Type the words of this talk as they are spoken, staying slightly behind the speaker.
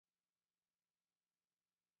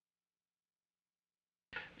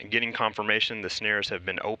Getting confirmation the snares have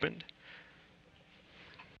been opened.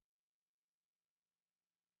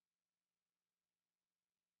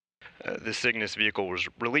 The Cygnus vehicle was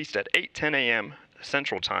released at 8:10 a.m.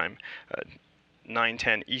 Central Time,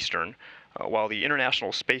 9:10 Eastern, while the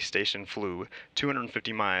International Space Station flew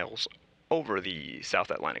 250 miles over the South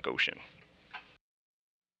Atlantic Ocean.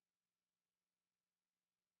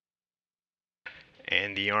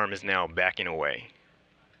 And the arm is now backing away.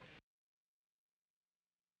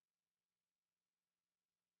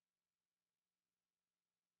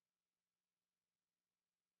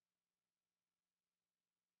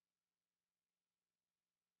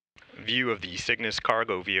 View of the Cygnus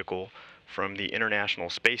cargo vehicle from the International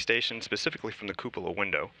Space Station, specifically from the cupola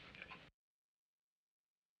window.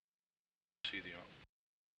 See the arm.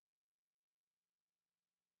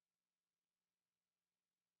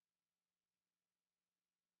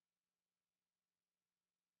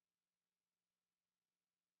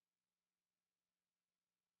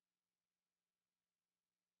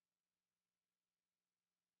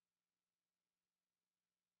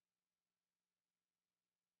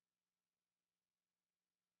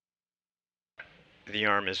 The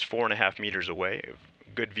arm is 4.5 meters away.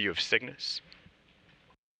 Good view of Cygnus.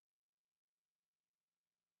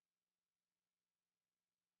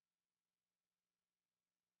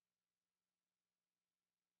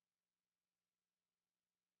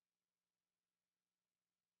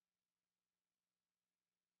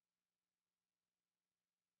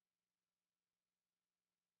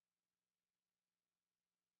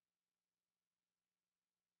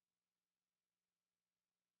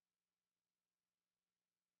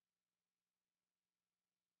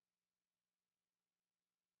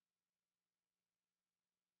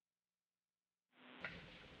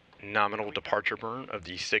 Nominal departure burn of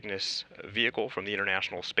the Cygnus vehicle from the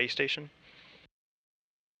International Space Station.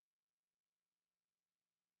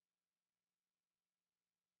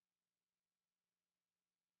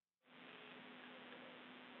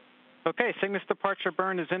 Okay, Cygnus departure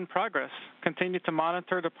burn is in progress. Continue to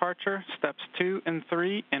monitor departure, steps 2 and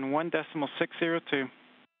 3 in 1.602.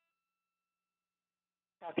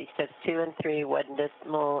 Copy, steps 2 and 3,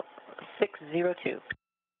 1.602.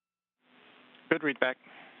 Good readback.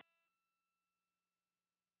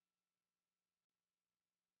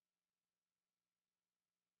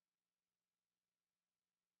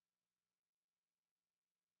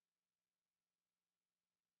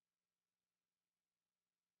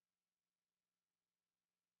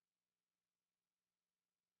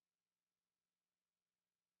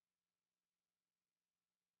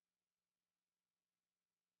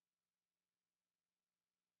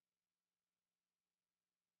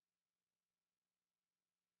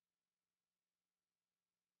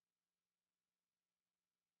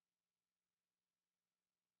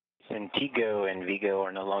 Antigo and Vigo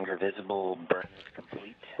are no longer visible. Burn is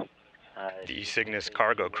complete. The Cygnus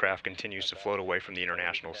cargo craft continues to float away from the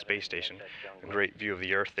International Space Station. A great view of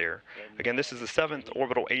the Earth there. Again, this is the 7th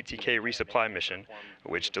Orbital ATK resupply mission,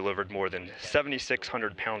 which delivered more than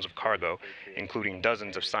 7,600 pounds of cargo, including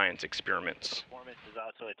dozens of science experiments. Performance is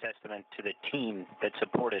also a testament to the team that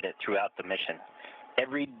supported it throughout the mission.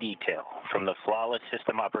 Every detail, from the flawless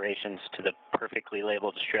system operations to the perfectly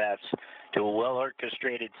labeled straps to a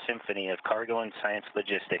well-orchestrated symphony of cargo and science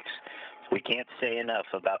logistics. We can't say enough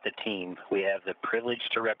about the team we have the privilege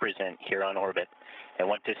to represent here on orbit and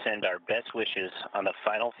want to send our best wishes on the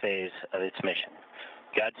final phase of its mission.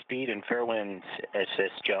 Godspeed and fair winds,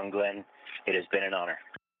 SS John Glenn. It has been an honor.